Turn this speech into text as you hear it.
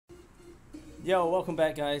Yo, welcome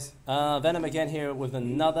back, guys. Venom again here with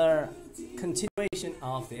another continuation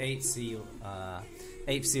of the 8 Seal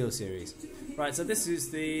series. Right, so this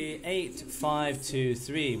is the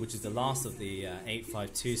 8523, which is the last of the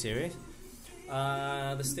 852 series.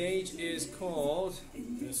 The stage is called.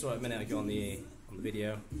 I saw it a minute ago on the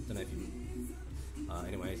video. Don't know if you.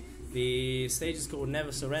 Anyways, the stage is called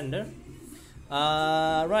Never Surrender.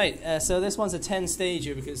 So this one's a 10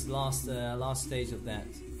 stager because the last stage of that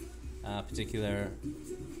particular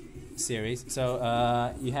series.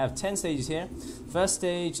 So you have 10 stages here. First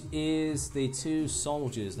stage is the two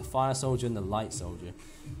soldiers, the fire soldier and the light soldier.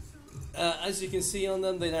 As you can see on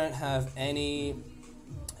them, they don't have any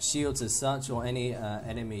shields as such or any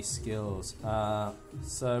enemy skills.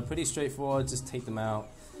 So pretty straightforward, just take them out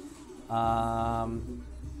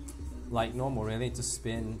like normal really, just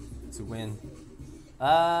spin to win.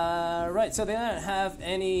 Right, so they don't have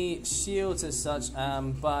any shields as such,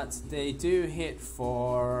 but they do hit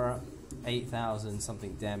for 8,000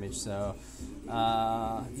 something damage, so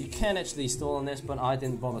you can actually stall on this, but I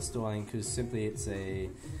didn't bother stalling because simply it's a...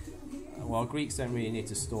 Well, Greeks don't really need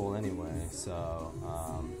to stall anyway, so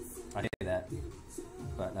I did that,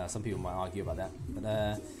 but some people might argue about that. But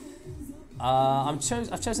I've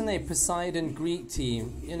chosen a Poseidon Greek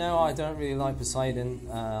team. You know, I don't really like Poseidon.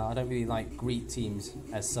 I don't really like Greek teams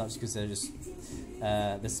as such because they're just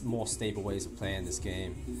there's more stable ways of playing this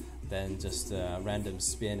game than just random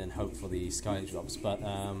spin and hope for the sky drops. But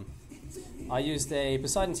I used a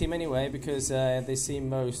Poseidon team anyway because they seem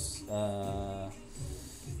most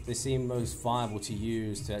viable to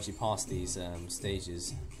use to actually pass these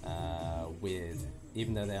stages with.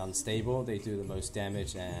 Even though they're unstable, they do the most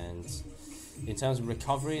damage, and in terms of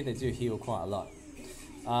recovery, they do heal quite a lot.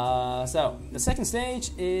 So the second stage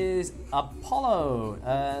is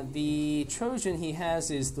Apollo. The Trojan he has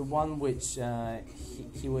is the one which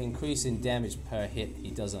he will increase in damage per hit he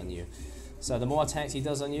does on you. So the more attacks he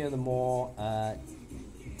does on you, the more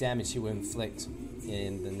damage he will inflict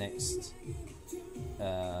in the next.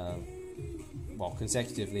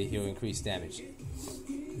 Consecutively, he'll increase damage.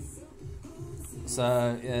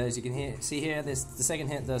 So as you can see here, the second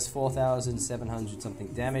hit does 4,700 something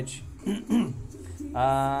damage.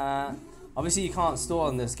 Obviously you can't stall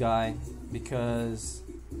on this guy because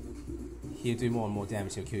he'll do more and more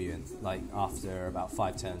damage. He'll kill you in like after about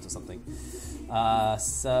 5 turns or something.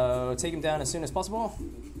 So take him down as soon as possible.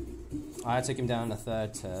 I took him down the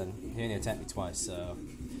third turn. He only attacked me twice, so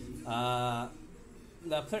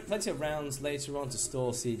there are plenty of rounds later on to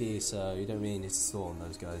stall CD, so you don't really need to stall on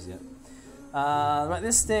those guys yet. Right,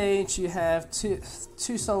 this stage you have two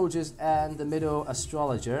soldiers and the middle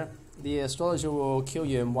astrologer. The astrologer will kill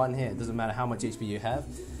you in one hit. It doesn't matter how much HP you have.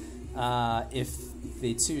 If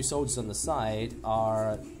the two soldiers on the side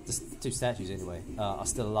are just two statues anyway, are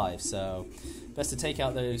still alive. So best to take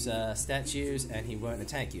out those statues, and he won't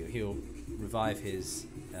attack you. He'll revive his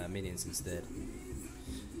minions instead.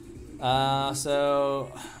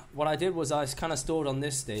 So what I did was I kind of stalled on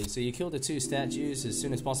this stage. So you kill the two statues as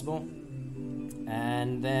soon as possible,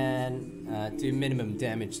 and then do minimum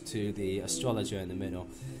damage to the astrologer in the middle,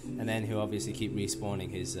 and then he'll obviously keep respawning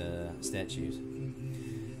his statues.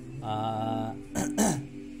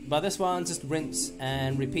 But this one, just rinse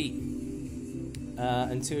and repeat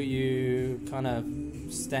until you kind of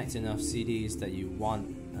stacked enough CDs that you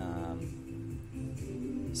want.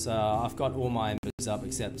 So I've got all my members up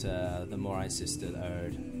except the Morai sister,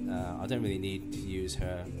 Erd. I don't really need to use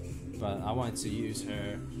her, but I wanted to use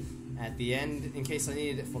her at the end in case I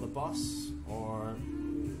needed it for the boss or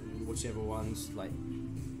whichever one's like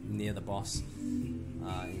near the boss,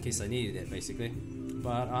 in case I needed it basically.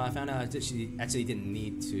 But I found out I actually didn't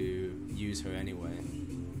need to use her anyway.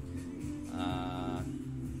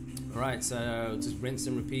 Right, so just rinse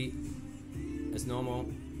and repeat as normal,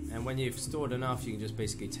 and when you've stored enough you can just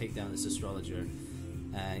basically take down this astrologer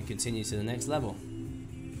and continue to the next level.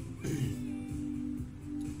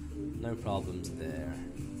 No problems there.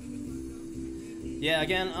 Yeah,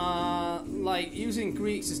 again, like using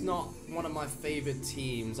Greeks is not one of my favorite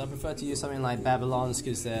teams. I prefer to use something like Babylon's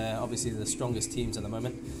because they're obviously the strongest teams at the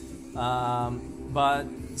moment. But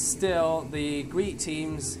still, the Greek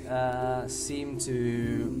teams seem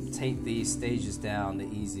to take these stages down the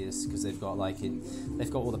easiest because they've got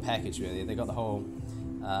they've got all the package really. They've got the whole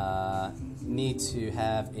need to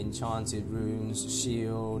have enchanted runes,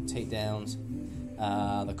 shield, takedowns,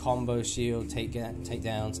 the combo shield,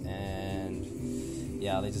 takedowns, and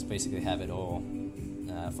yeah, they just basically have it all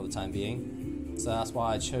for the time being. So that's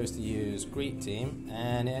why I chose to use Greek team,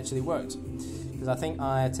 and it actually worked. Because I think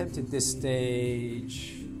I attempted this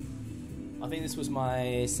stage I think this was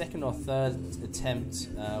my second or third attempt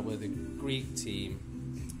with a Greek team,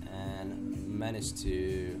 and managed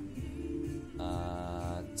to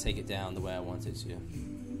take it down the way I wanted to.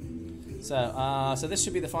 So this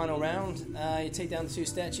should be the final round. You take down the 2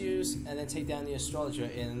 statues, and then take down the astrologer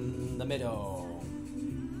in the middle.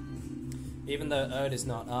 Even though Earth is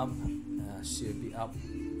not up, she'll be up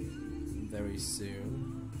very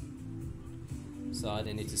soon. So I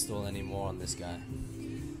didn't need to stall any more on this guy.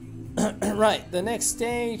 Right, the next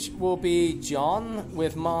stage will be John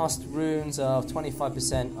with masked runes of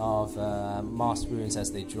 25% of masked runes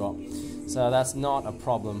as they drop. So that's not a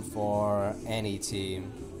problem for any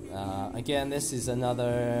team. Again, this is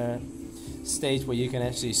another stage where you can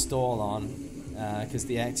actually stall on, because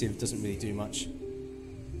the active doesn't really do much.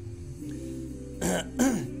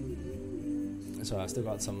 So I've still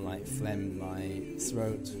got some like phlegm in my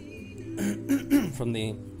throat from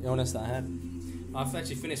the illness that I had. I've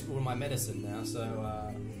actually finished all my medicine now, so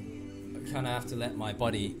I kind of have to let my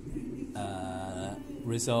body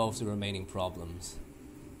resolve the remaining problems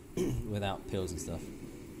without pills and stuff.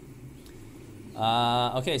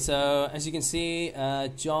 Okay, so as you can see,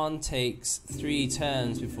 John takes 3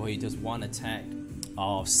 turns before he does 1 attack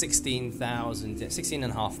of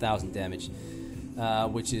 16,500 damage,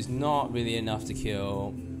 which is not really enough to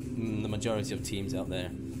kill the majority of teams out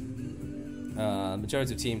there. The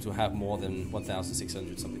majority of teams will have more than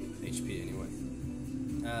 1,600 something HP anyway.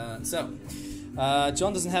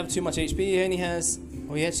 John doesn't have too much HP. He only has,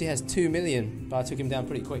 well, he actually has 2 million, but I took him down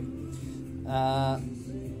pretty quick.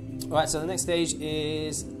 Alright, so the next stage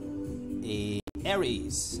is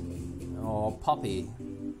Ares, or Poppy.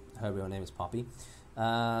 Her real name is Poppy.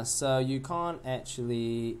 So you can't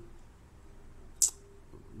actually...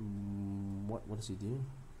 What does she do?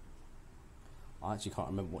 I actually can't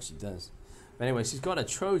remember what she does. But anyway, she's got a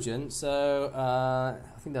Trojan, so I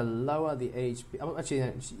think the lower the HP... Oh,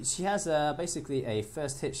 actually, she has basically a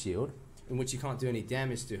first hit shield, in which you can't do any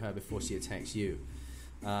damage to her before she attacks you.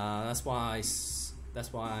 That's why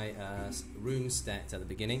runes stacked at the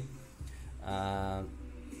beginning,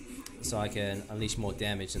 so I can unleash more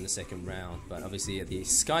damage in the second round. But obviously the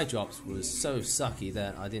sky drops was so sucky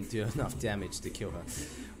that I didn't do enough damage to kill her,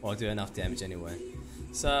 or do enough damage anyway.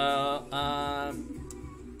 So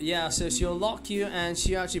yeah, so she'll lock you, and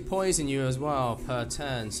she'll actually poison you as well per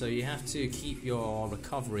turn, so you have to keep your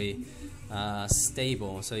recovery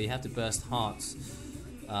stable. So you have to burst hearts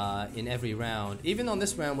in every round. Even on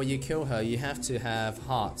this round where you kill her, you have to have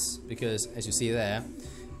hearts, because as you see there,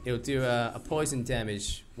 it'll do a poison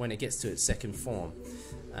damage when it gets to its second form.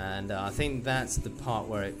 And I think that's the part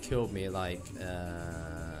where it killed me, like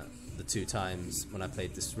the 2 times when I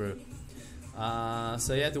played this through.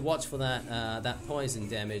 So you have to watch for that poison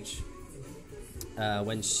damage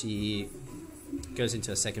when she goes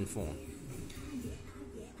into a second form.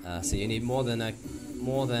 So you need more than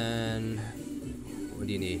what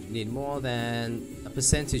do you need? You need more than a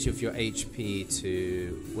percentage of your HP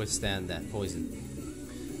to withstand that poison.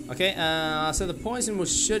 Okay, so the poison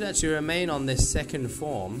should actually remain on this second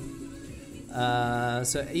form.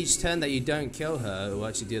 So each turn that you don't kill her will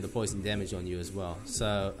actually do the poison damage on you as well.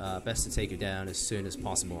 So best to take her down as soon as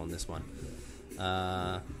possible on this one.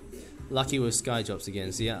 Lucky with sky drops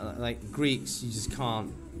again. So yeah, like Greeks, you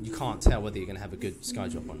can't tell whether you're going to have a good sky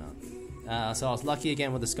drop or not. So I was lucky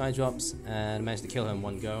again with the sky drops and managed to kill her in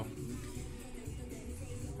one go.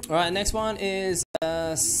 Alright, next one is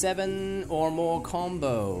 7 or more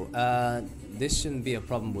combo. This shouldn't be a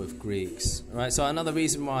problem with Greeks. Right, so another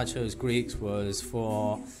reason why I chose Greeks was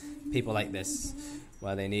for people like this,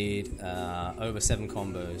 where they need over 7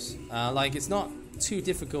 combos. Like, it's not too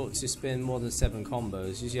difficult to spin more than 7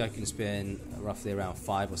 combos. Usually I can spin roughly around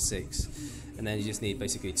 5 or 6, and then you just need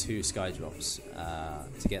basically 2 sky drops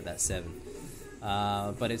to get that 7.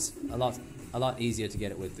 But it's a lot easier to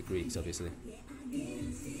get it with the Greeks, obviously.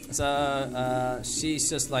 So she's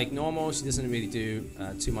just like normal. She doesn't really do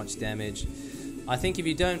too much damage. I think if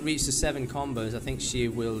you don't reach the 7 combos, I think she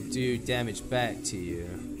will do damage back to you.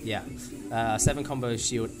 Yeah, 7 combos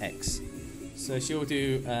shield X. So she will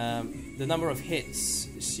do the number of hits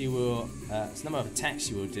she will, the number of attacks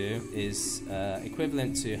she will do is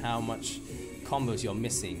equivalent to how much combos you're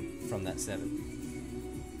missing from that 7.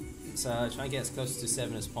 So try and get as close to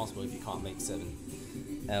 7 as possible if you can't make 7,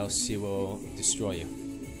 else she will destroy you.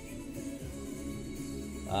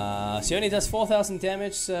 She only does 4,000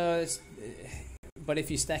 damage, so but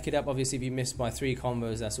if you stack it up, obviously if you miss by 3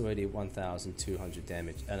 combos, that's already 1,200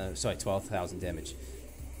 damage. Sorry, 12,000 damage.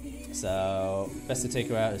 So best to take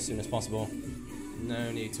her out as soon as possible.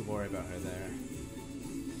 No need to worry about her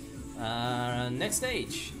there. Next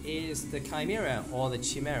stage is the Chimera, or the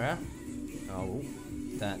Chimera. Oh,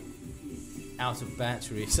 that out of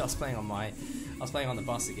battery. So I was playing on the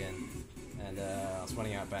bus again, and I was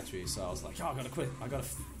running out of battery. So I was like, oh, I gotta quit. I gotta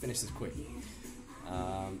finish this quick.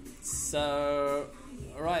 So,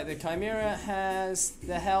 right, the Chimera has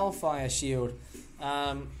the Hellfire Shield.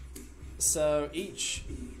 So each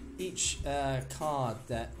card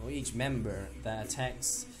or each member that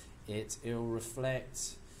attacks it, it'll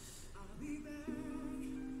reflect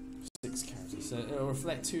 6 characters. So it'll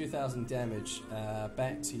reflect 2,000 damage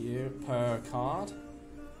back to you per card.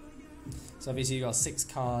 So obviously you got 6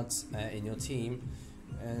 cards in your team,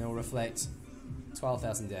 and it'll reflect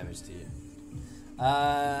 12,000 damage to you.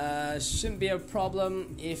 Shouldn't be a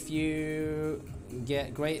problem if you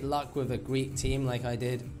get great luck with a Greek team like I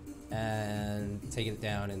did and take it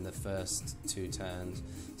down in the first 2 turns.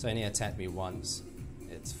 So only attack me once,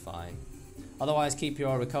 it's fine. Otherwise keep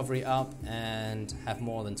your recovery up and have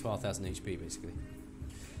more than 12,000 HP basically.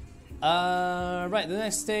 Right, the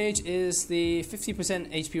next stage is the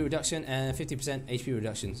 50% HP reduction and 50% HP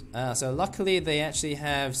reductions. So luckily they actually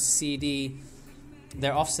have CD.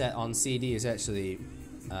 Their offset on CD is actually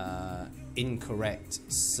incorrect,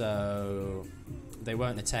 so they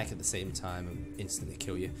won't attack at the same time and instantly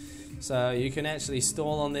kill you. So you can actually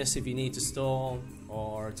stall on this if you need to stall,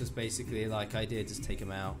 or just basically like I did, just take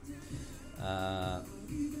them out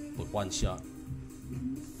with one shot.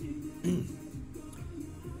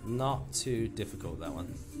 Not too difficult, that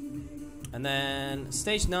one. And then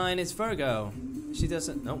stage 9 is Virgo. She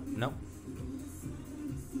doesn't, nope.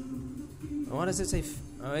 What does it say?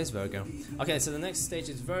 Oh, it's Virgo. Okay, so the next stage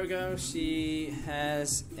is Virgo. She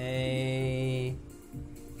has a...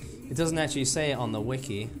 It doesn't actually say it on the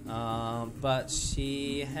wiki, but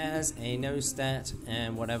she has a no stat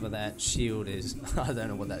and whatever that shield is. I don't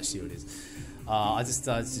know what that shield is. I just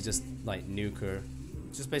started to just like nuke her.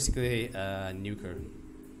 Just basically nuke her.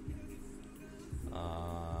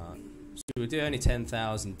 She will do only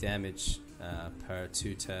 10,000 damage per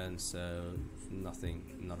 2 turns, so nothing,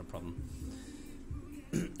 not a problem.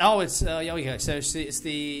 Oh, it's okay. So it's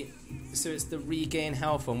the regain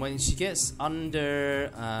health one. When she gets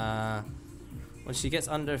under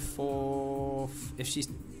 4, if she's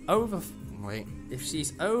over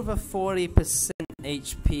 40%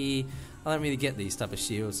 HP, I don't really get these type of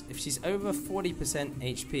shields. If she's over 40%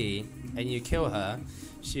 HP and you kill her,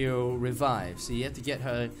 she'll revive. So you have to get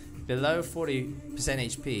her below 40%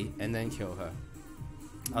 HP and then kill her.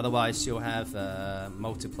 Otherwise, she'll have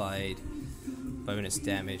multiplied bonus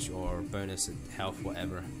damage or bonus health,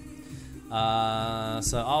 whatever.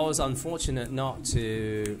 So I was unfortunate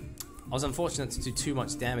to do too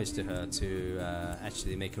much damage to her to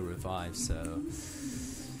actually make her revive. So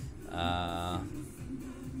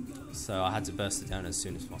I had to burst it down as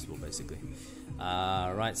soon as possible, basically.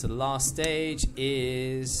 Right. So the last stage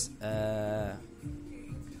is I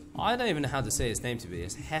don't even know how to say his name, to be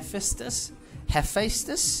honest. Hephaestus,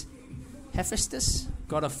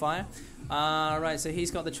 God of Fire. Right, so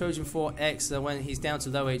he's got the Trojan 4X, so when he's down to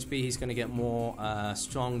low HP, he's going to get more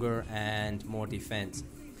stronger and more defense.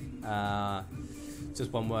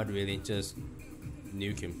 Just one word, really, just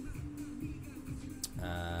nuke him.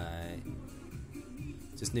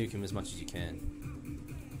 Just nuke him as much as you can.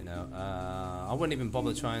 You know, I wouldn't even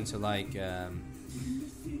bother trying to like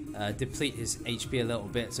deplete his HP a little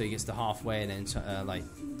bit so he gets to halfway and then like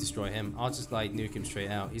destroy him. I'll just like nuke him straight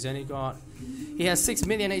out. He has 6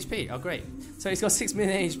 million HP. Oh, great. So he's got 6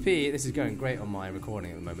 million HP. This is going great on my recording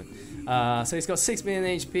at the moment. So he's got 6 million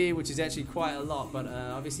HP, which is actually quite a lot, but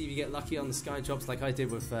obviously if you get lucky on the sky drops like I did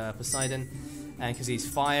with Poseidon, and because he's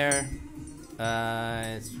fire,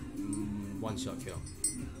 it's one-shot kill.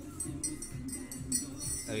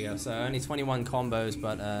 There we go. So only 21 combos,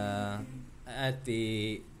 but add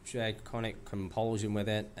the Draconic Compulsion with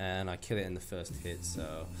it, and I kill it in the first hit.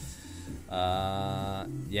 So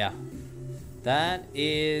yeah, that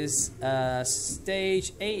is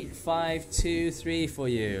stage 8, 5, 2, 3 for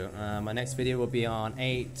you. My next video will be on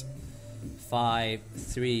 8, 5,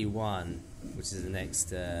 3, 1, which is the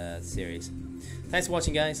next series. Thanks for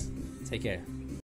watching, guys. Take care.